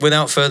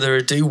Without further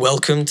ado,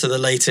 welcome to the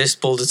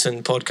latest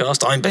Balderton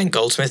podcast. I'm Ben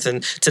Goldsmith,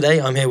 and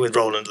today I'm here with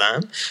Roland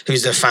Lamb,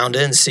 who's the founder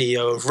and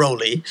CEO of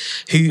ROLI,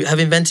 who have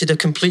invented a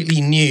completely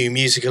new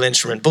musical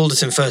instrument.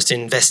 Balderton first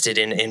invested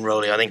in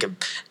ROLI, I think,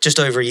 just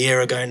over a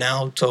year ago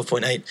now,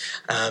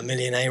 12.8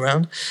 million A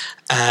round.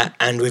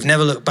 And we've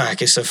never looked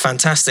back. It's a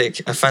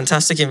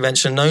fantastic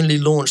invention. Only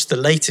launched the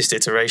latest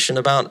iteration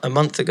about a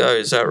month ago.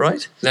 Is that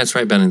right? That's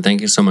right, Ben, and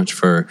thank you so much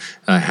for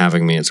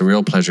having me. It's a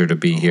real pleasure to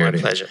be here. My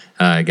pleasure.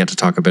 Get to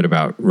talk a bit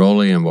about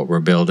ROLI and what we're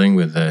building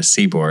with the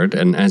Seaboard.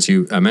 And as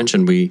you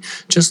mentioned, we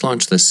just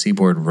launched the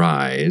Seaboard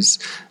Rise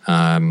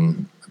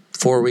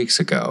 4 weeks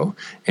ago,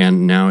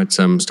 and now it's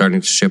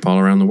starting to ship all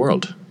around the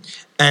world.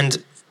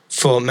 And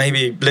for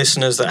maybe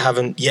listeners that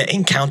haven't yet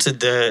encountered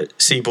the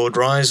Seaboard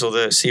Rise or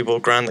the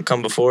Seaboard Grand that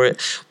come before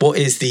it, what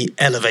is the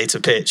elevator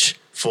pitch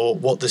for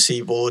what the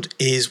Seaboard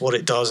is, what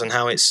it does, and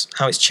how it's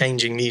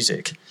changing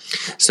music?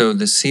 So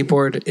the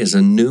Seaboard is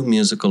a new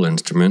musical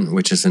instrument,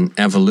 which is an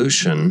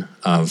evolution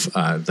of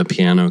the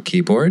piano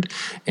keyboard.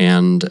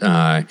 And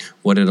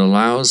what it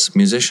allows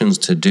musicians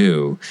to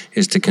do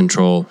is to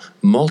control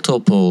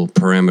multiple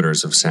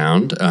parameters of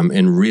sound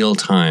in real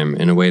time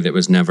in a way that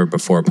was never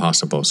before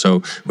possible.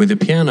 So with the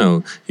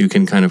piano, you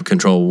can kind of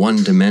control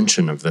one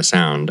dimension of the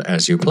sound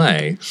as you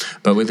play.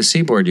 But with the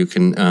Seaboard, you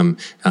can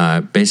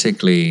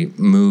basically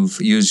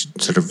use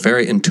sort of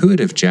very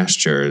intuitive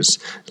gestures,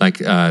 like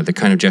the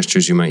kind of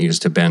gestures you might use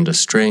to bend a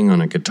string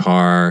on a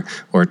guitar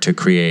or to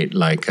create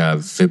like a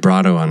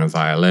vibrato on a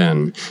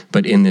violin,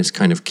 but in this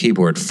kind of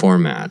keyboard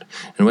format.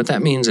 And what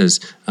that means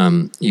is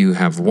you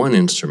have one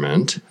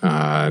instrument,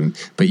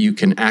 but you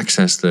can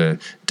access the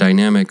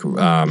dynamic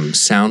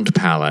sound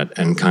palette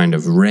and kind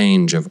of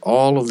range of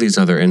all of these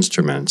other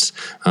instruments.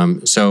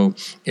 So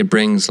it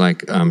brings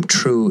like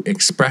true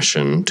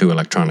expression to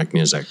electronic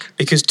music.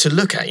 Because to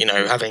look at,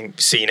 having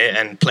seen it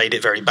and played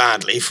it very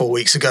badly 4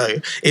 weeks ago,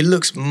 it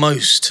looks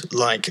most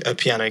like a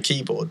piano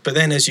keyboard. But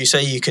then, as you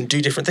say, you can do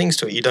different things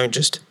to it. You don't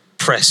just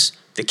press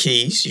the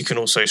keys, you can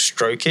also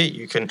stroke it.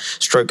 You can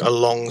stroke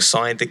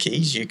alongside the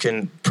keys. You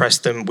can press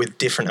them with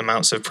different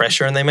amounts of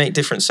pressure, and they make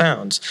different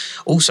sounds.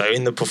 Also,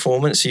 in the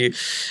performance,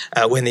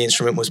 when the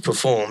instrument was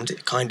performed,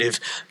 it kind of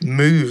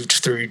moved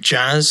through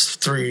jazz,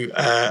 through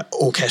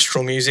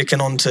orchestral music,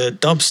 and onto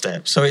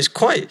dubstep. So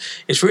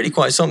it's really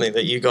quite something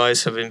that you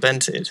guys have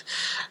invented.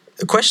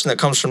 The question that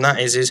comes from that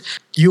is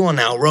you are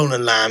now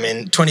Roland Lamb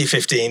in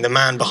 2015, the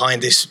man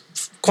behind this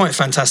quite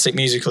fantastic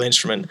musical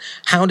instrument.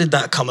 How did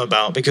that come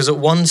about? Because at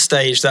one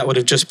stage that would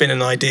have just been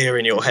an idea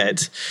in your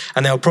head,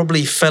 and there are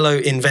probably fellow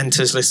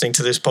inventors listening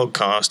to this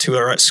podcast who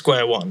are at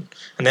square one,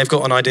 and they've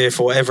got an idea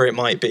for whatever it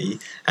might be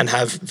and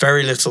have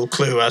very little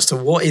clue as to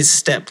what is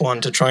step one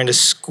to trying to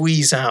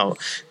squeeze out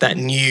that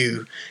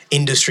new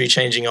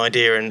industry-changing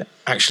idea and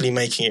actually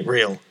making it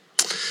real.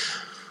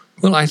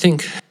 Well, I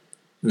think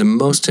the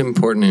most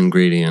important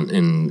ingredient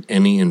in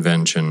any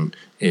invention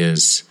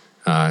is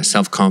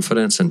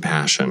self-confidence and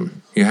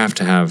passion. You have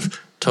to have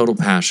total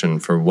passion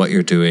for what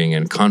you're doing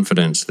and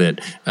confidence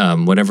that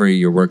whatever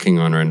you're working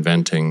on or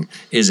inventing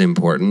is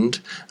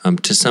important.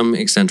 To some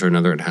extent or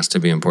another, it has to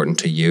be important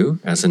to you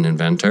as an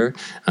inventor,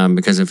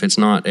 because if it's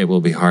not, it will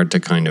be hard to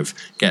kind of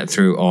get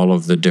through all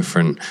of the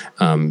different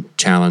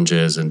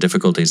challenges and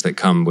difficulties that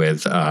come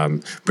with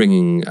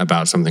bringing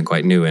about something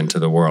quite new into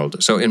the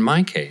world. So in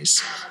my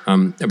case,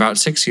 about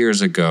 6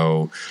 years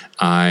ago,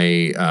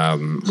 I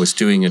was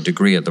doing a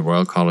degree at the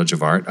Royal College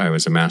of Art. I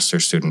was a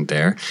master's student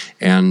there.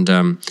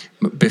 And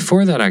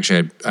before that,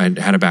 actually, I'd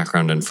had a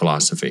background in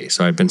philosophy.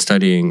 So I'd been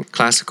studying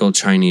classical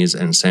Chinese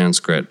and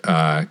Sanskrit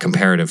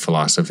comparative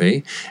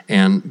philosophy.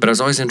 But I was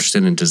always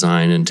interested in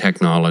design and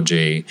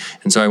technology.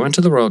 And so I went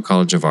to the Royal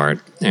College of Art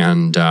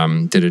and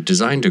did a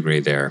design degree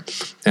there.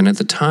 And at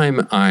the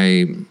time,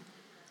 I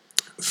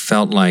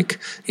felt like,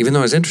 even though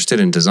I was interested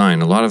in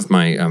design, a lot of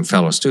my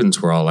fellow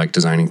students were all like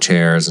designing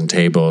chairs and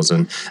tables,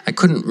 and I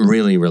couldn't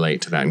really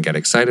relate to that and get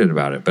excited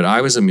about it. But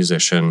I was a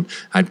musician.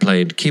 I'd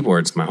played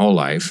keyboards my whole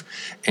life,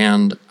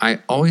 and I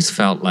always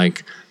felt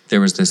like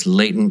there was this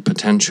latent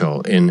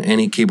potential in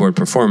any keyboard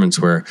performance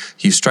where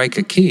you strike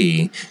a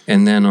key,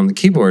 and then on the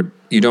keyboard,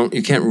 you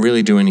can't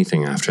really do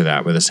anything after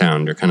that with a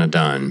sound. You're kind of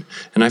done.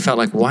 And I felt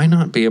like, why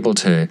not be able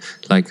to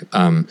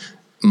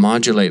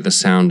modulate the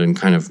sound and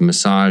kind of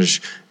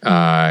massage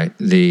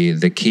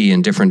the key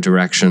in different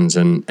directions,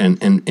 and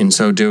in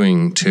so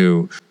doing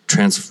to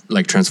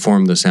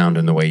transform the sound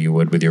in the way you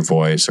would with your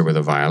voice or with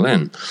a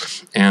violin.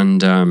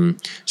 And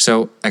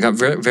so I got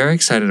very, very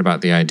excited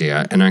about the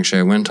idea. And actually,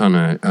 I went on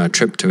a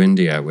trip to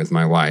India with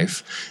my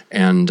wife.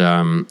 And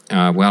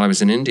while I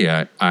was in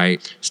India, I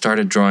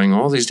started drawing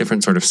all these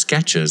different sort of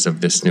sketches of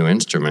this new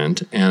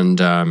instrument.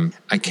 And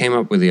I came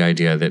up with the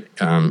idea that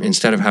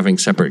instead of having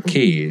separate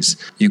keys,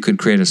 you could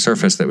create a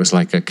surface that was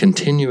like a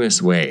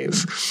continuous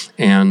wave.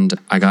 And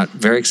I got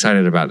very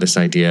excited about this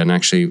idea. And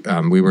actually,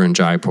 we were in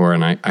Jaipur,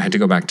 and I had to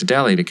go back to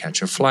Delhi to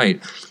catch a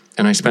flight.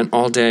 And I spent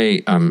all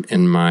day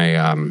in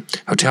my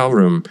hotel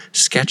room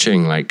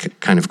sketching, like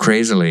kind of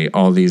crazily,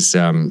 all these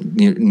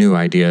new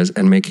ideas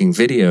and making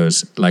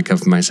videos like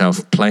of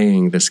myself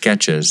playing the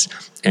sketches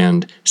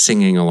and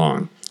singing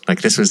along.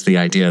 Like this was the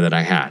idea that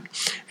I had.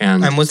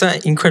 And was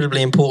that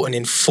incredibly important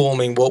in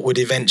forming what would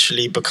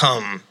eventually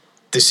become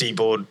the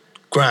Seaboard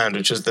Grand,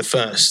 which was the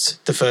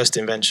first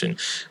invention?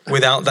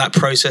 Without that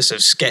process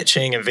of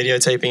sketching and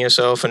videotaping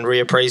yourself and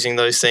reappraising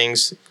those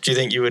things, do you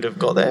think you would have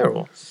got there?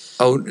 Or?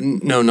 Oh,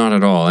 no, not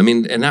at all. I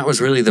mean, and that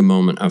was really the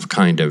moment of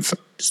kind of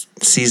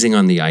seizing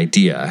on the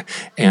idea.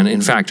 And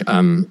in fact,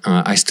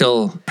 I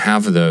still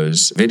have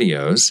those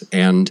videos,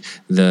 and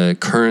the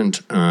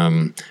current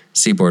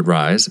Seaboard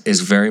Rise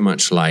is very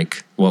much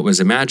like what was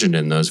imagined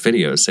in those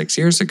videos 6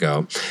 years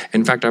ago.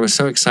 In fact, I was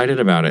so excited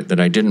about it that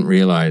I didn't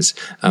realize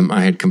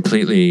I had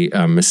completely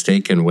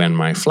mistaken when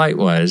my flight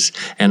was,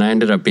 and I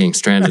ended up being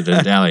stranded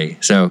in Delhi.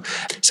 So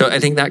I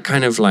think that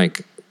kind of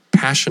like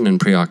passion and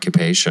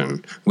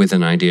preoccupation with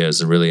an idea is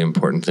a really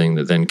important thing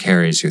that then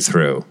carries you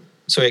through.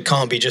 So it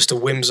can't be just a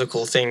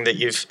whimsical thing that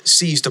you've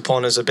seized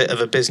upon as a bit of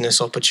a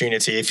business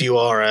opportunity. If you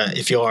are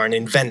an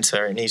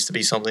inventor, it needs to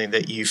be something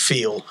that you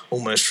feel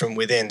almost from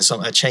within,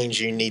 a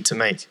change you need to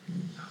make.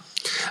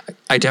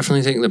 I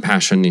definitely think the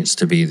passion needs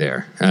to be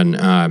there, and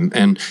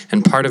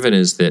part of it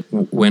is that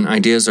when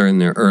ideas are in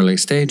their early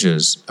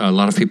stages, a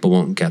lot of people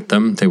won't get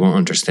them, they won't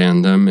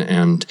understand them,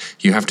 and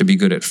you have to be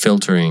good at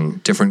filtering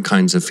different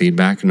kinds of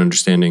feedback and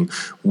understanding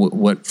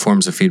what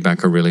forms of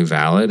feedback are really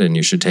valid and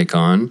you should take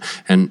on,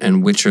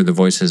 and which are the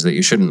voices that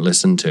you shouldn't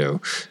listen to.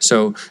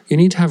 So you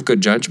need to have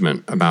good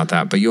judgment about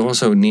that, but you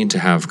also need to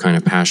have kind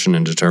of passion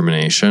and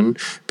determination,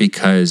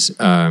 because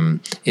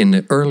in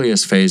the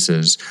earliest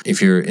phases,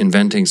 if you're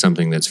inventing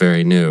something that's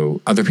very new,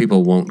 other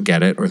people won't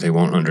get it or they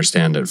won't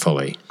understand it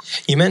fully.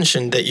 You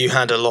mentioned that you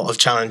had a lot of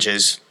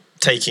challenges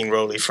taking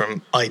ROLI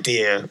from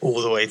idea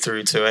all the way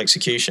through to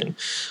execution.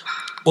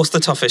 What's the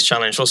toughest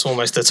challenge? What's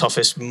almost the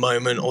toughest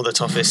moment or the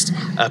toughest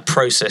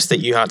process that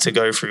you had to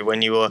go through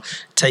when you were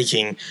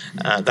taking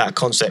that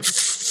concept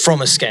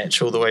from a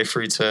sketch all the way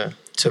through to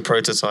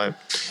prototype?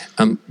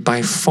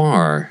 By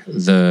far,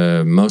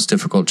 the most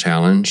difficult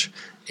challenge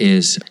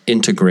is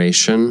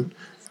integration,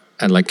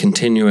 and like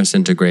continuous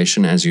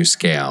integration as you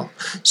scale.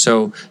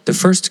 So the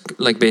first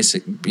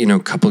basic,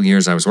 couple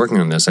years I was working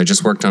on this, I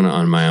just worked on it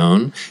on my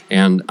own,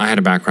 and I had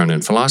a background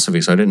in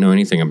philosophy, so I didn't know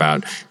anything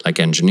about like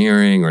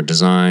engineering or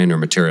design or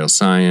material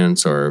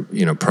science or,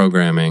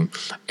 programming.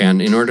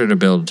 And in order to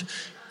build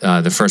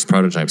the first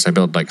prototypes, I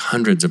built like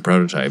hundreds of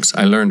prototypes.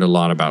 I learned a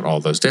lot about all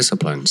those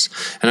disciplines,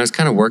 and I was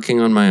kind of working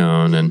on my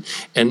own,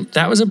 and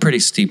that was a pretty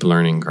steep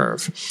learning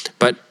curve.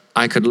 But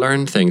I could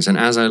learn things, and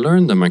as I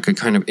learned them, I could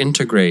kind of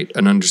integrate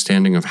an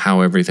understanding of how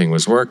everything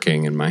was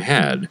working in my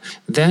head.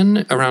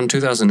 Then, around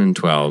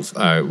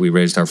 2012, we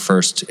raised our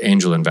first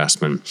angel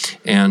investment,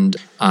 and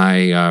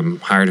I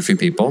hired a few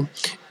people,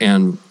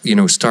 and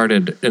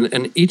started.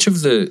 And each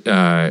of the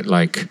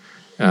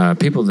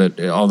people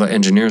all the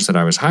engineers that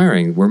I was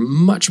hiring were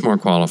much more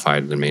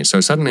qualified than me.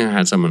 So suddenly I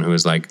had someone who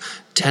was like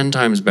 10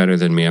 times better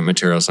than me at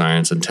material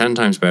science and 10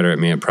 times better at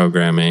me at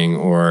programming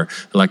or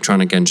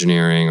electronic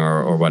engineering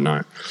or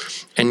whatnot.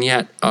 And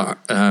yet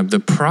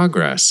the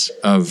progress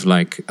of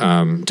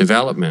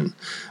development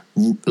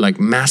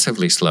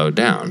massively slowed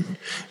down.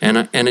 And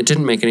it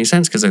didn't make any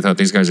sense, because I thought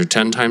these guys are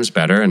 10 times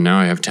better, and now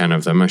I have 10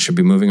 of them. I should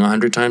be moving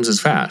 100 times as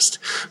fast.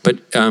 But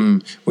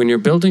when you're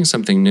building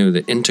something new,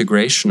 the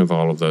integration of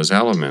all of those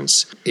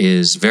elements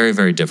is very,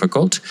 very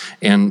difficult.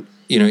 And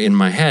in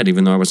my head,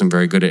 even though I wasn't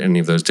very good at any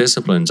of those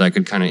disciplines, I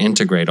could kind of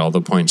integrate all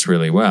the points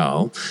really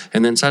well.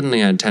 And then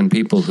suddenly I had 10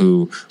 people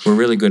who were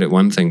really good at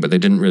one thing, but they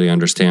didn't really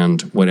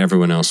understand what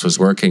everyone else was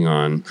working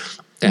on.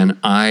 And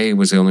I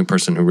was the only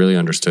person who really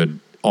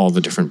understood all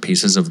the different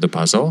pieces of the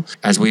puzzle.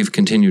 As we've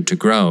continued to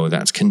grow,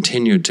 that's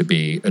continued to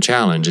be a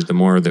challenge. The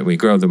more that we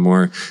grow, the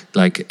more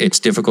it's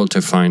difficult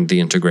to find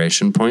the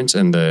integration points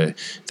and the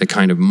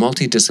kind of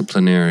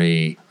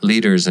multidisciplinary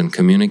leaders and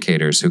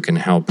communicators who can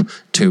help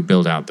to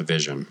build out the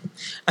vision.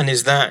 And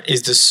is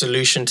the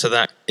solution to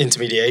that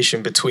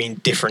intermediation between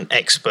different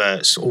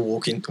experts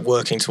or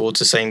working towards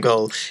the same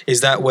goal?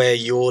 Is that where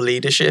your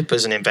leadership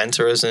as an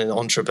inventor, as an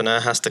entrepreneur,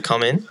 has to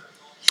come in?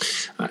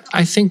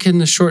 I think in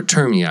the short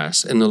term,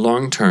 yes. In the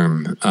long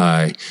term,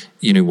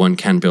 one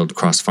can build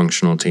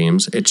cross-functional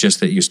teams. It's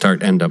just that you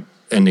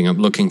ending up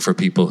looking for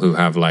people who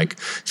have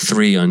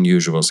three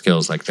unusual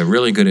skills. They're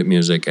really good at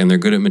music and they're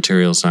good at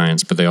material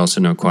science, but they also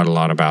know quite a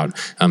lot about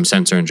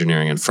sensor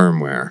engineering and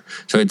firmware.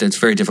 So it's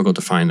very difficult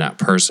to find that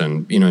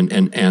person,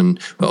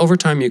 but over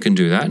time you can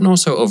do that. And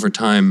also over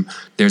time,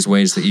 there's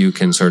ways that you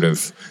can sort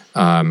of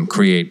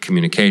create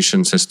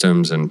communication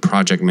systems and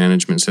project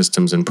management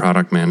systems and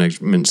product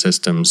management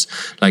systems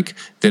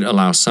that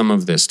allow some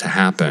of this to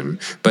happen.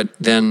 But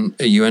then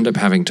you end up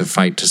having to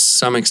fight to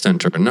some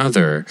extent or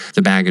another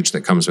the baggage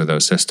that comes with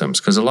those systems,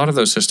 because a lot of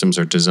those systems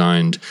are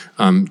designed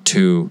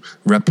to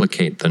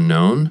replicate the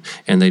known,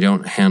 and they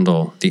don't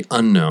handle the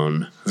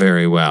unknown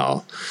very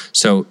well.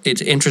 So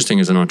it's interesting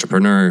as an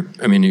entrepreneur.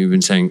 I mean, you've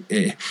been saying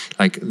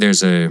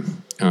there's a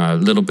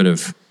little bit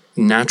of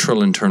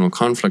natural internal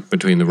conflict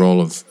between the role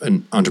of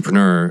an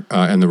entrepreneur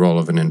and the role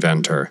of an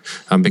inventor,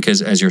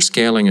 because as you're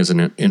scaling as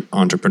an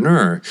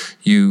entrepreneur,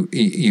 you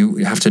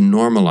have to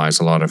normalize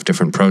a lot of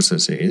different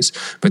processes.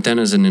 But then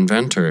as an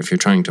inventor, if you're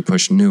trying to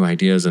push new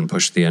ideas and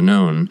push the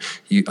unknown,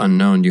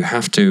 you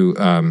have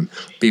to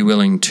be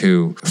willing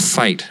to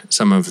fight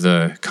some of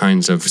the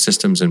kinds of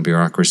systems and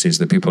bureaucracies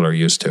that people are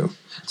used to.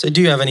 So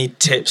do you have any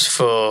tips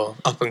for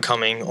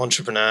up-and-coming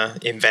entrepreneur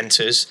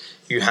inventors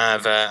who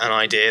have an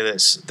idea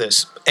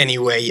that's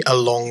anyway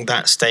along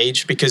that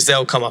stage? Because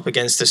they'll come up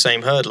against the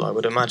same hurdle, I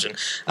would imagine.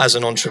 As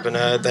an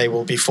entrepreneur, they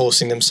will be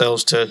forcing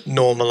themselves to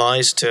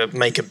normalize, to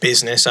make a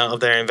business out of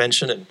their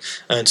invention and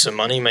earn some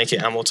money, make it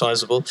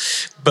amortizable.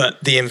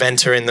 But the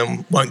inventor in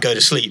them won't go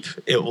to sleep.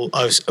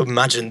 I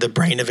imagine the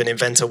brain of an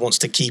inventor wants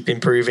to keep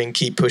improving,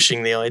 keep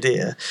pushing the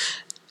idea.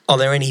 Are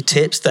there any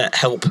tips that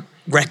help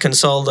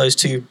reconcile those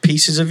two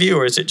pieces of you,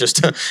 or is it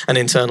just an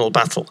internal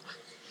battle?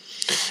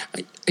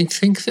 I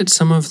think that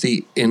some of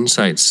the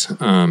insights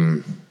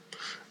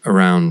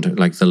around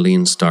like the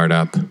lean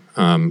startup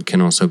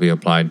can also be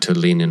applied to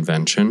lean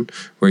invention,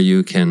 where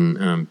you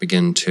can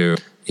begin to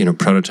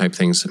prototype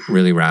things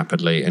really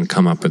rapidly and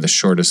come up with the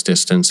shortest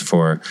distance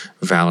for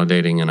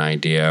validating an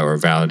idea or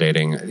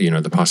validating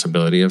the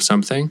possibility of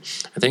something.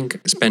 I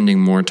think spending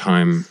more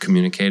time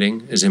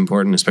communicating is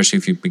important, especially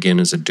if you begin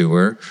as a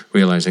doer,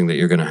 realizing that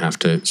you're going to have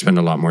to spend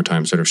a lot more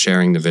time sort of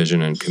sharing the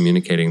vision and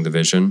communicating the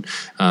vision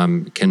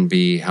can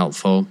be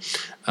helpful.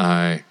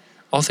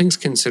 All things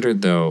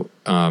considered, though,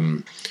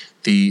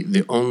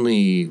 the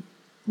only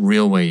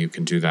real way you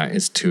can do that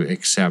is to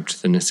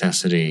accept the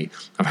necessity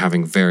of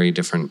having very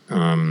different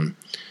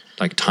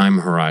time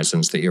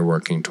horizons that you're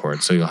working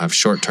towards. So you'll have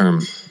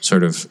short-term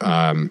sort of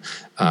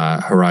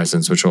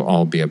horizons, which will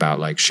all be about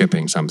like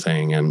shipping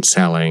something and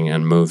selling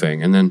and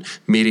moving, and then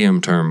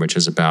medium-term, which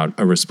is about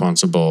a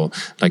responsible,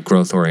 like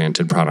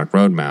growth-oriented product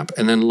roadmap,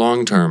 and then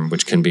long-term,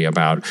 which can be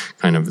about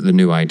kind of the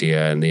new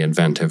idea and the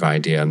inventive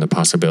idea and the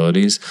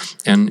possibilities.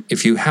 And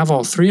if you have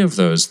all three of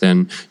those,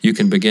 then you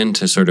can begin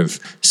to sort of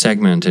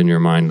segment in your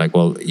mind, like,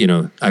 well,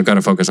 I've got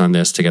to focus on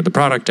this to get the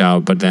product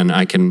out, but then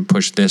I can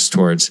push this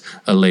towards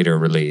a later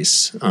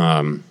release.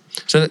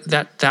 So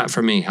that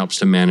for me helps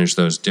to manage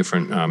those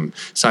different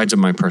sides of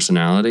my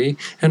personality,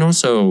 and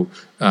also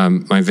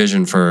my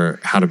vision for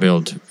how to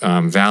build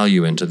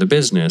value into the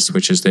business,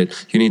 which is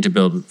that you need to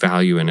build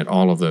value in at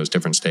all of those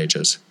different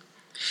stages.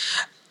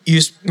 You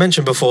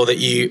mentioned before that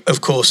you,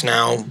 of course,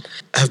 now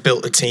have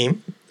built a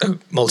team, a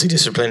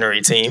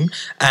multidisciplinary team,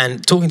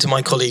 and talking to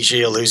my colleague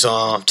Gilles, who's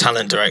our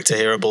talent director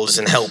here at Boulders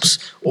and helps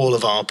all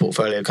of our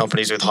portfolio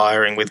companies with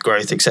hiring, with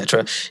growth,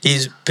 etc.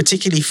 He's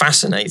particularly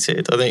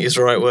fascinated, I think is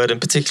the right word, and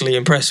particularly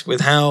impressed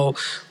with how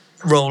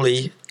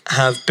ROLI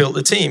have built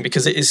the team,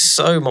 because it is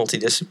so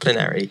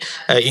multidisciplinary.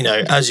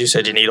 As you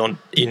said, you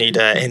need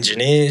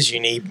engineers,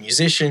 you need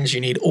musicians, you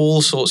need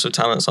all sorts of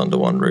talents under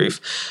one roof.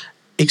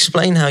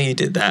 Explain how you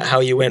did that, how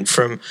you went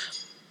from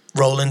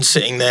Roland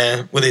sitting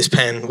there with his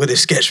pen, with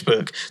his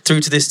sketchbook,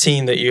 through to this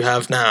team that you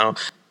have now.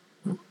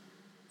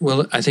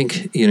 Well, I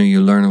think,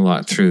 you learn a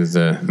lot through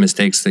the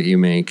mistakes that you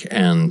make,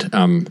 and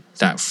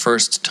that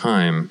first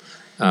time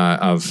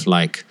of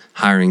like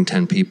hiring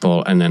 10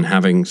 people and then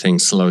having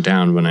things slow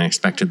down when I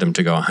expected them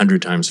to go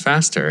 100 times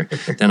faster,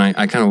 then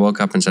I kind of woke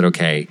up and said,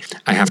 okay,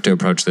 I have to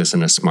approach this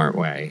in a smart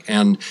way.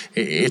 And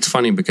it's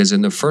funny because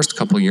in the first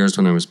couple of years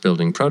when I was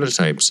building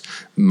prototypes,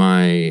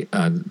 my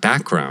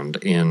background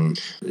in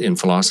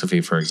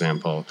philosophy, for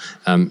example,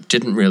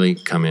 didn't really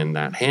come in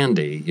that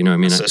handy.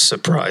 It's a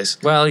surprise.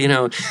 Well,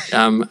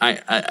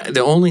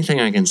 the only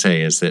thing I can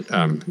say is that,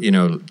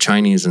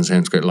 Chinese and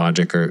Sanskrit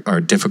logic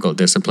are difficult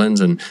disciplines,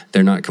 and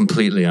they're not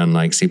completely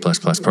unlike C++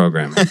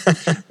 programming.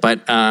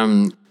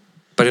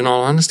 But in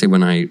all honesty,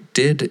 when I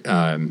did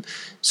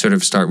sort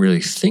of start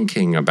really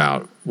thinking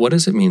about what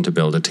does it mean to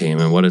build a team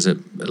and what does it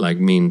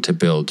mean to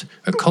build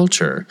a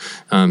culture,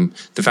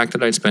 the fact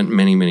that I'd spent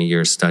many, many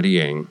years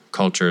studying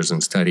cultures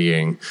and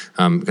studying,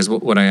 because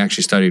what I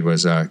actually studied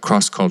was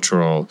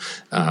cross-cultural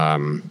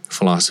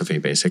philosophy,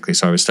 basically.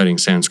 So I was studying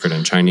Sanskrit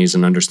and Chinese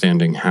and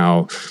understanding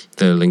how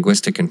the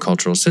linguistic and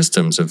cultural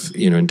systems of,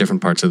 in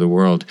different parts of the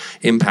world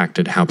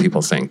impacted how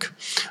people think.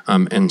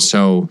 And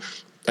so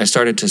I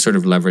started to sort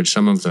of leverage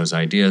some of those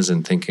ideas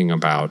in thinking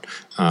about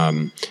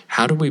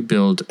how do we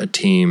build a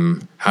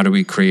team? How do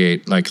we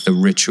create the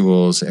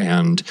rituals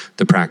and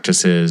the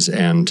practices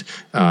and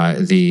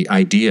the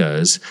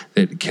ideas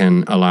that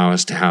can allow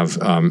us to have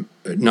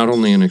not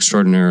only an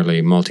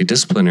extraordinarily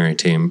multidisciplinary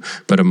team,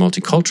 but a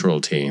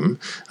multicultural team,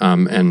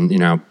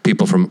 and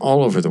people from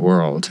all over the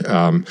world,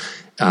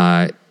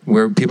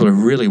 where people are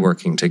really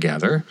working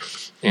together.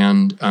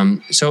 And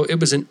so it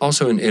was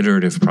also an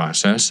iterative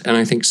process. And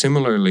I think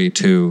similarly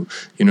to,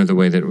 the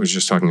way that it was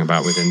just talking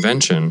about with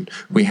invention,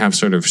 we have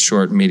sort of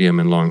short, medium,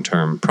 and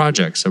long-term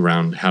projects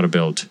around how to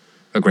build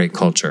a great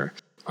culture.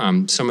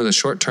 Some of the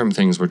short-term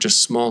things were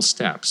just small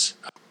steps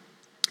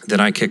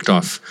that I kicked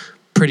off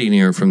pretty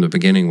near from the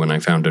beginning when I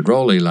founded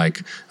ROLI.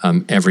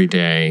 Every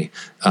day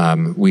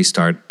we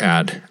start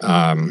at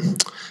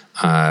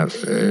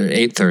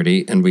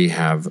 8:30, and we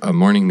have a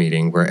morning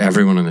meeting where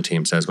everyone on the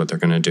team says what they're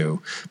going to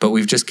do. But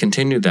we've just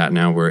continued that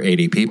now. We're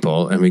 80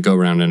 people, and we go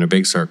around in a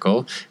big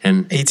circle,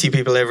 and 80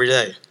 people every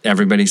day.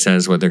 Everybody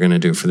says what they're going to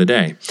do for the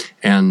day.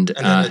 And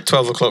then at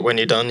 12 o'clock when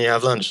you're done, you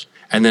have lunch.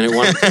 And then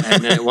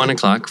at 1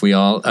 o'clock, we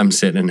all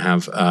sit and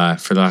have,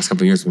 for the last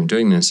couple of years we've been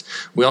doing this,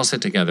 we all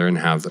sit together and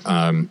have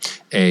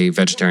a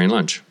vegetarian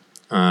lunch.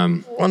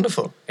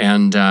 Wonderful.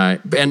 And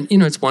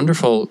it's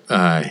wonderful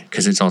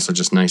because it's also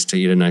just nice to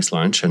eat a nice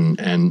lunch,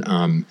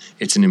 and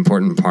it's an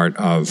important part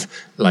of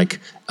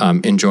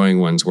enjoying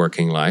one's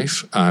working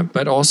life.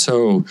 But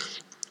also,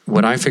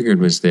 what I figured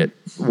was that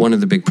one of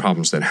the big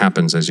problems that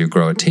happens as you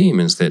grow a team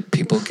is that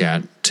people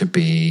get to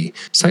be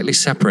slightly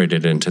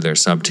separated into their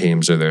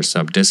sub-teams or their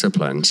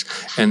sub-disciplines,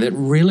 and that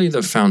really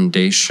the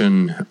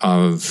foundation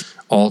of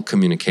all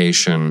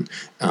communication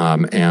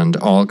and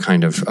all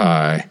kind of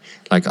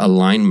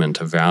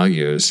alignment of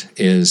values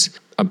is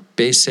a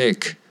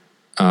basic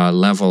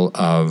level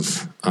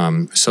of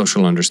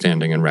social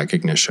understanding and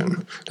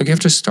recognition. You have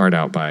to start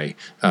out by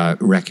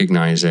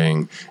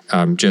recognizing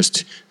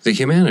just the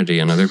humanity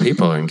in other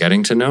people and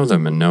getting to know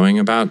them and knowing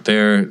about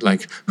their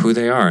who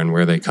they are and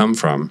where they come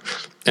from.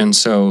 And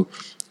so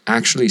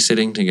actually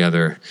sitting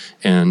together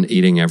and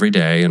eating every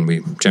day, and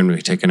we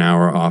generally take an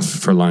hour off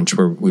for lunch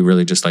where we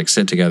really just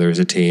sit together as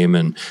a team,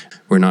 and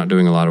we're not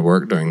doing a lot of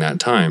work during that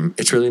time.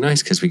 It's really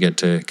nice because we get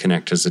to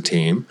connect as a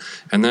team.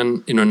 And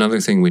then, another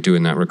thing we do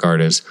in that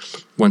regard is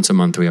once a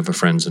month we have a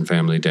friends and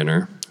family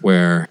dinner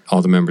where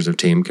all the members of the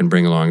team can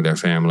bring along their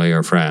family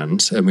or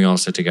friends, and we all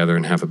sit together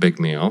and have a big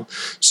meal.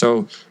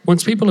 So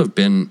once people have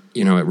been,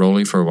 at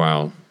ROLI for a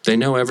while, they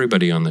know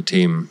everybody on the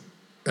team,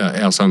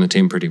 else on the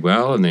team pretty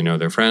well, and they know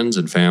their friends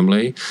and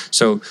family.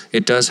 So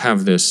it does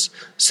have this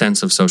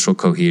sense of social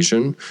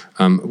cohesion,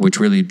 which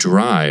really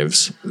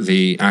drives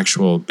the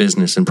actual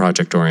business and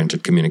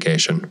project-oriented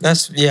communication. I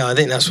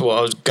think that's what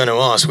I was going to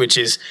ask, which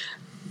is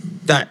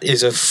that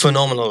is a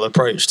phenomenal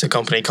approach to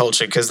company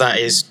culture, because that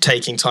is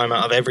taking time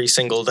out of every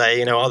single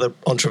day. Other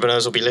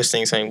entrepreneurs will be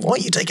listening saying,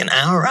 what, you take an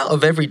hour out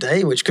of every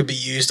day, which could be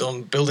used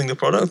on building the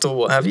product or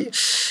what have you?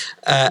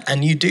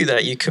 And you do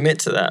that, you commit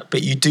to that,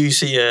 but you do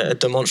see a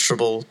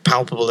demonstrable,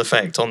 palpable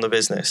effect on the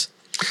business.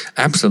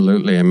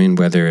 Absolutely. I mean,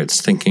 whether it's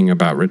thinking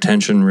about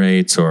retention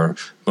rates or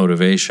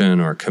motivation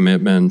or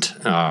commitment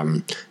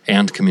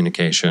and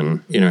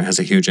communication, has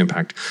a huge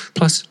impact.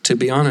 Plus, to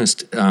be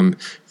honest,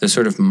 the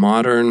sort of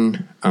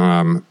modern,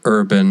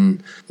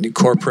 urban,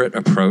 corporate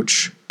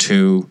approach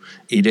to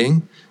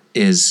eating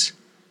it's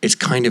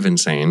kind of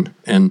insane.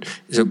 And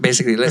so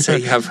basically, let's say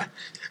you have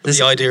the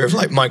idea of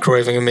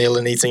microwaving a meal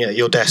and eating it at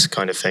your desk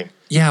kind of thing.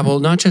 Yeah, well,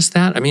 not just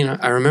that. I mean,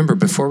 I remember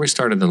before we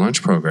started the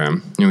lunch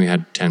program, we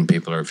had 10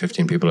 people or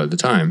 15 people at the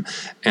time,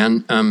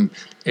 and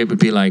it would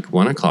be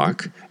 1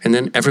 o'clock, and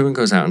then everyone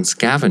goes out and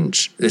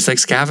scavenge. It's like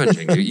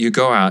scavenging. You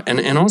go out,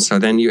 and also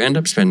then you end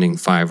up spending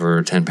 5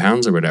 or 10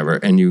 pounds or whatever,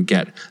 and you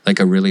get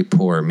a really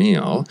poor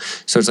meal.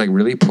 So it's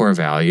really poor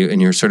value, and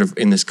you're sort of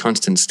in this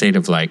constant state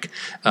of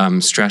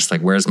stress,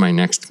 where's my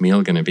next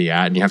meal going to be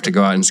at? And you have to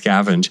go out and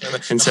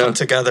scavenge. And so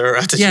hunter-gatherer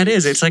attitude. Yeah, it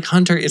is. It's like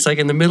hunter. It's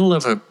in the middle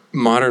of a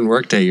modern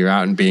workday, you're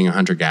out and being a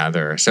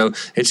hunter-gatherer. So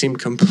it seemed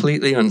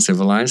completely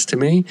uncivilized to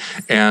me,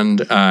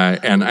 and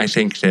I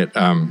think that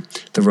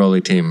the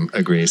ROLI team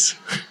agrees.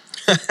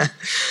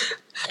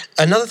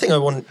 Another thing I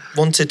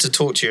wanted to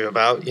talk to you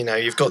about,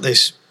 you've got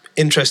this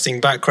interesting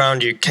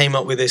background, you came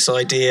up with this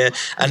idea,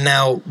 and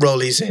now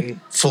ROLI's in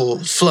full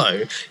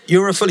flow.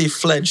 You're a fully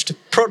fledged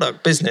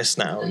product business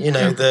now.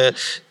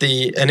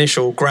 The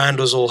initial Grand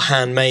was all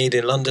handmade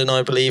in London,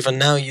 I believe, and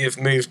now you've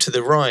moved to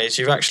the Rise.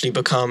 You've actually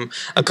become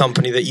a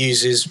company that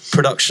uses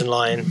production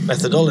line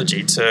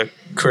methodology to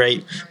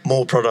create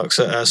more products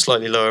at a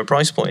slightly lower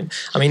price point.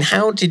 I mean,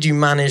 how did you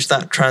manage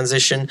that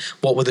transition?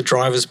 What were the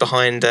drivers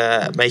behind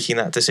making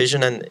that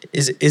decision, and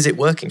is it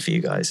working for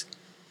you guys?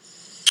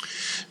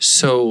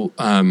 So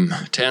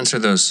to answer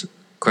those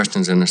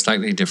questions in a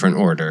slightly different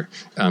order,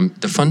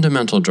 the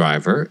fundamental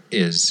driver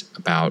is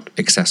about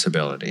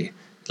accessibility.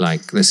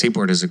 The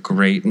Seaboard is a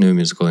great new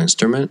musical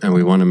instrument, and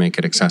we want to make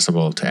it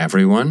accessible to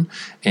everyone.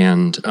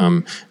 And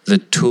the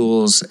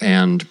tools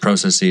and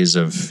processes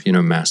of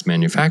mass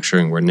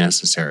manufacturing were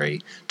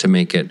necessary to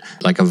make it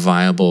a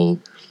viable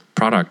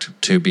product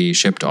to be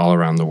shipped all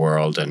around the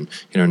world. And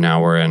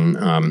now we're in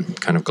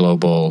kind of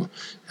global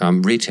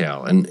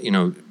retail, and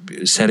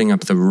setting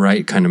up the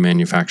right kind of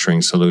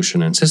manufacturing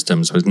solution and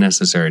systems was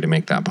necessary to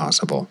make that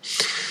possible.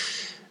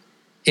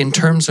 In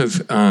terms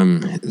of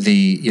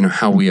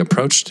how we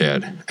approached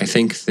it, I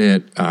think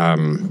that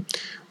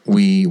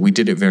we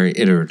did it very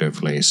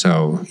iteratively.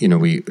 So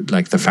we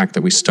the fact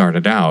that we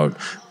started out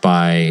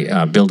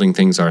by building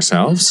things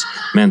ourselves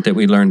meant that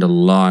we learned a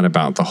lot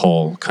about the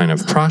whole kind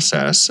of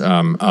process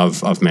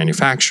of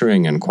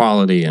manufacturing and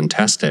quality and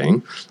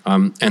testing,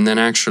 and then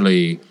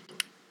actually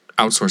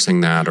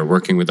outsourcing that or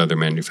working with other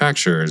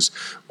manufacturers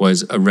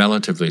was a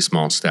relatively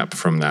small step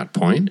from that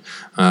point.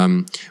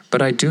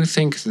 But I do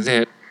think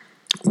that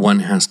one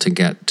has to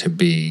get to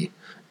be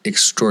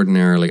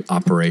extraordinarily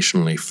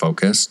operationally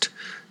focused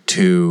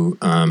to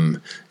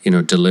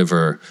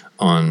deliver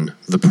on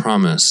the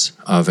promise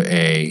of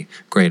a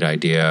great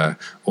idea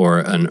or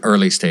an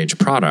early stage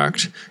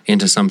product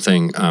into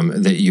something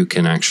that you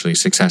can actually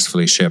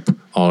successfully ship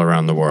all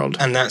around the world.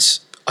 And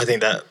I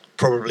think that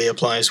probably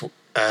applies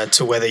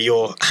to whether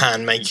you're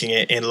hand making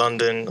it in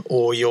London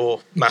or you're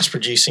mass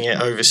producing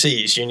it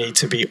overseas. You need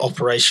to be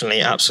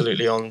operationally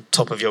absolutely on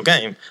top of your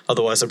game.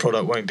 Otherwise, the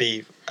product won't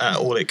be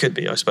all it could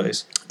be, I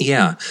suppose.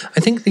 Yeah. I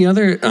think the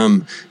other,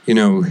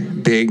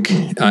 big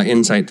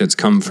insight that's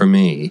come for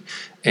me,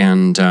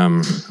 and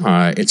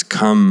it's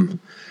come,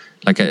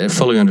 like I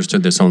fully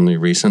understood this only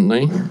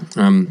recently,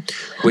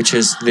 which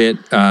is that,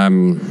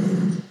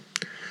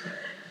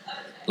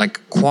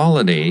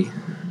 quality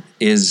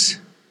is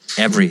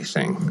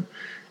everything.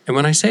 And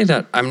when I say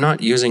that, I'm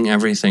not using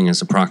everything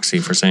as a proxy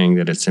for saying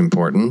that it's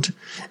important.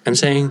 I'm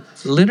saying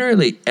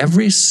literally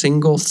every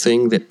single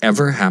thing that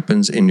ever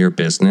happens in your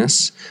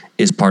business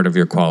is part of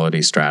your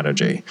quality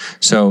strategy.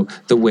 So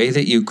the way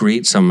that you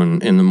greet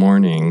someone in the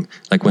morning,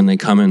 like when they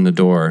come in the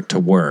door to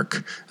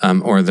work,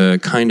 or the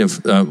kind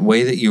of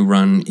way that you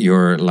run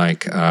your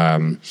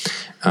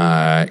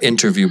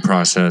interview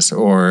process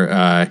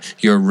or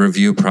your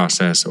review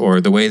process,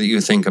 or the way that you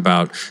think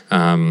about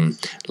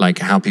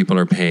how people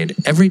are paid,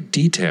 every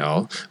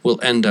detail will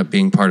end up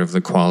being part of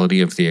the quality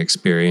of the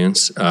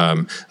experience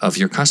of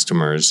your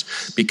customers,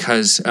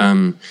 because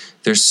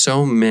there's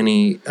so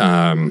many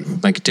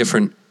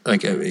different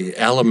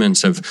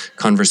elements of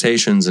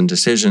conversations and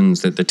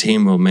decisions that the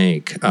team will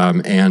make.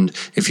 And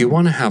if you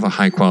want to have a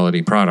high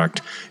quality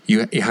product,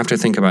 you have to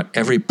think about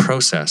every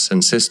process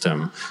and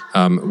system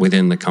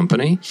within the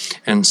company.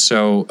 And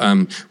so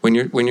when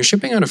you're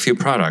shipping out a few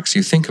products,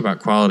 you think about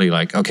quality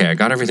like, okay, I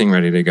got everything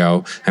ready to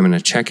go. I'm going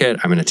to check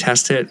it. I'm going to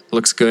test it.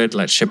 Looks good.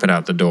 Let's ship it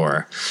out the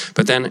door.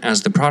 But then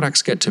as the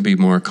products get to be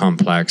more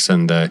complex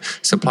and the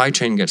supply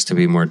chain gets to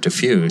be more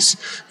diffuse,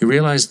 you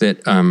realize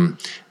that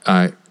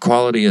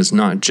quality is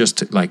not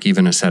just like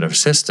even a set of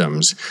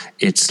systems.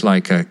 It's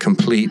like a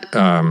complete,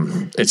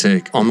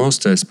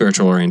 almost a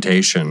spiritual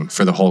orientation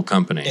for the whole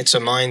company. It's a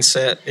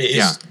mindset. It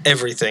is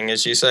everything,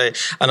 as you say.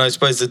 And I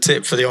suppose the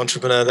tip for the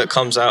entrepreneur that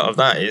comes out of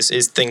that is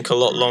think a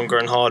lot longer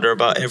and harder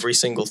about every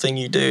single thing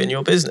you do in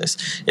your business.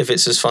 If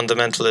it's as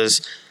fundamental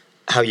as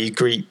how you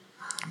greet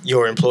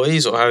your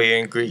employees or how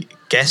you greet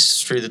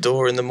guests through the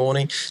door in the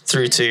morning,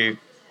 through to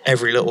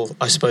every little,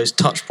 I suppose,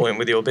 touch point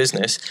with your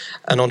business,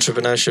 an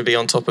entrepreneur should be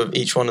on top of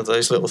each one of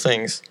those little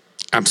things.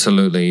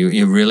 Absolutely.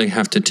 You really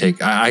have to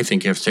I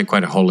think you have to take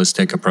quite a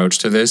holistic approach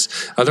to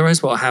this.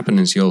 Otherwise, what will happen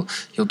is you'll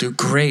do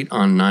great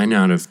on 9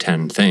 out of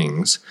 10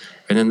 things,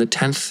 and then the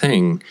 10th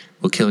thing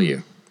will kill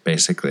you,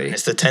 basically.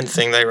 It's the 10th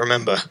thing they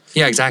remember.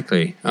 Yeah,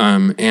 exactly.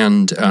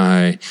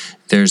 There's,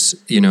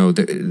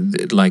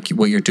 like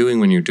what you're doing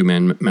when you're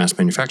doing mass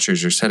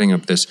manufacturers, you're setting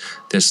up this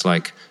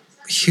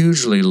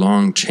hugely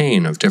long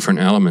chain of different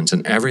elements,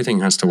 and everything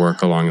has to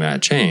work along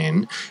that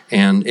chain.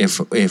 And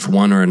if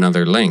one or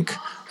another link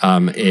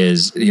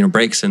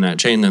breaks in that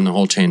chain, then the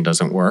whole chain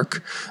doesn't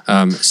work.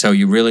 So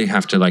you really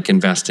have to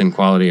invest in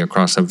quality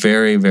across a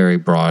very, very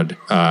broad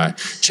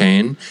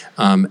chain.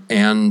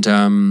 And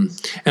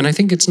I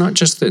think it's not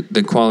just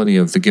the quality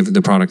of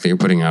the product that you're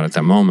putting out at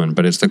that moment,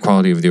 but it's the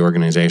quality of the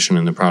organization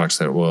and the products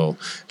that it will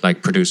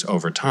produce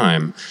over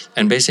time.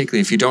 And basically,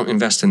 if you don't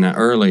invest in that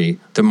early,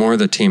 the more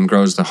the team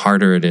grows, the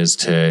harder it is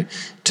to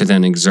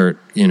then exert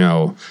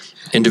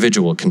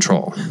individual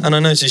control. And I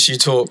notice you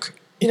talk,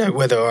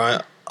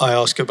 whether I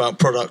ask about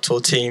product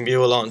or team, you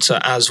will answer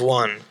as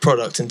one.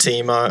 Product and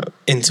team are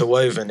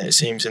interwoven, it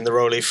seems, in the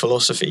ROLI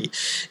philosophy.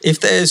 If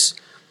there's,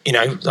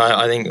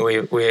 I think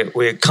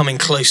we're coming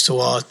close to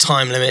our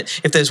time limit.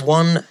 If there's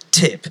one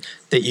tip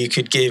that you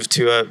could give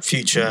to a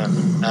future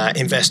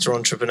investor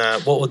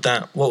entrepreneur, what would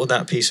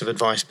that piece of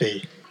advice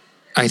be?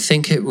 I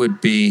think it would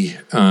be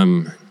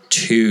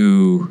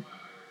to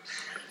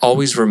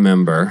always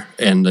remember,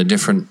 and the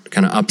different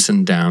kind of ups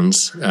and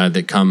downs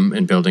that come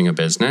in building a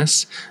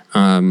business,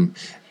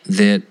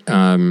 that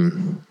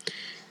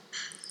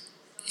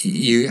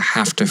you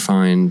have to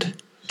find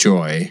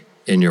joy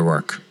in your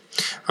work.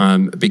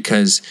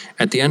 Because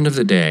at the end of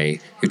the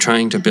day, you're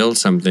trying to build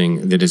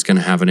something that is going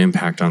to have an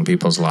impact on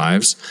people's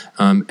lives,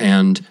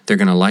 and they're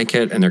going to like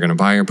it, and they're going to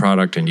buy your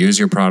product and use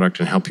your product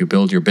and help you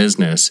build your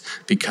business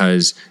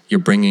because you're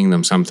bringing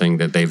them something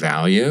that they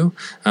value.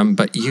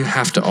 But you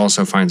have to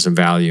also find some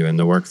value in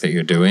the work that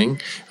you're doing,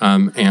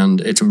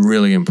 and it's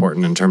really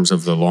important in terms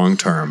of the long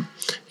term.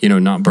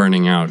 Not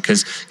burning out.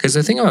 Because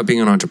the thing about being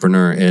an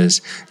entrepreneur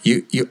is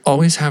you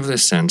always have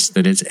this sense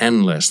that it's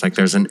endless.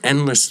 There's an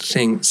endless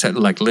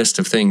list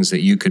of things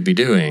that you could be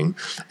doing,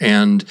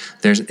 and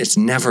it's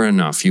never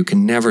enough. You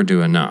can never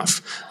do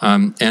enough.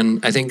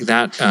 And I think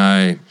that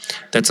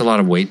that's a lot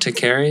of weight to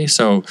carry.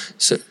 So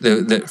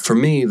for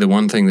me, the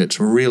one thing that's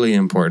really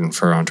important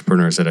for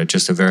entrepreneurs at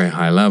just a very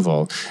high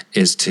level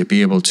is to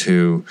be able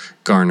to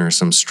garner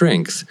some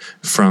strength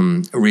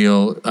from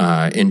real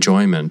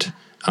enjoyment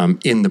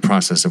in the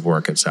process of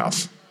work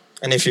itself.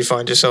 And if you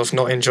find yourself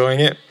not enjoying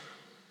it,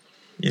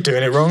 you're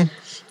doing it wrong?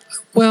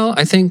 Well,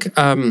 I think,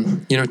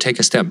 take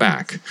a step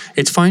back.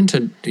 It's fine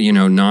to,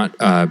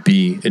 not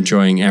be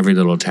enjoying every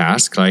little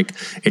task. Like,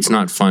 it's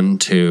not fun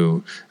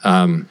to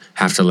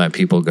have to let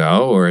people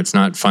go, or it's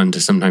not fun to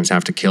sometimes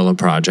have to kill a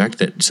project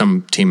that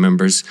some team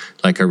members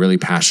are really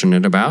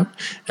passionate about.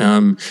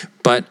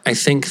 But I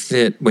think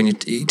that when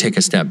you take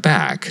a step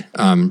back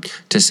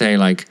to say,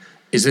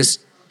 is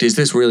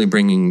this really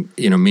bringing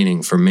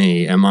meaning for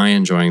me? Am I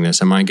enjoying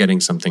this? Am I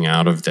getting something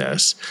out of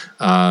this?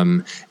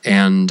 And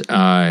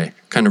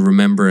kind of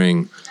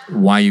remembering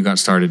why you got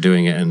started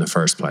doing it in the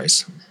first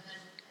place.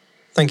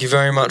 Thank you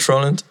very much,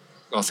 Roland.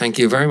 Well, thank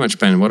you very much,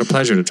 Ben. What a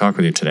pleasure to talk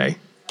with you today.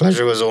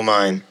 Pleasure was all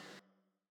mine.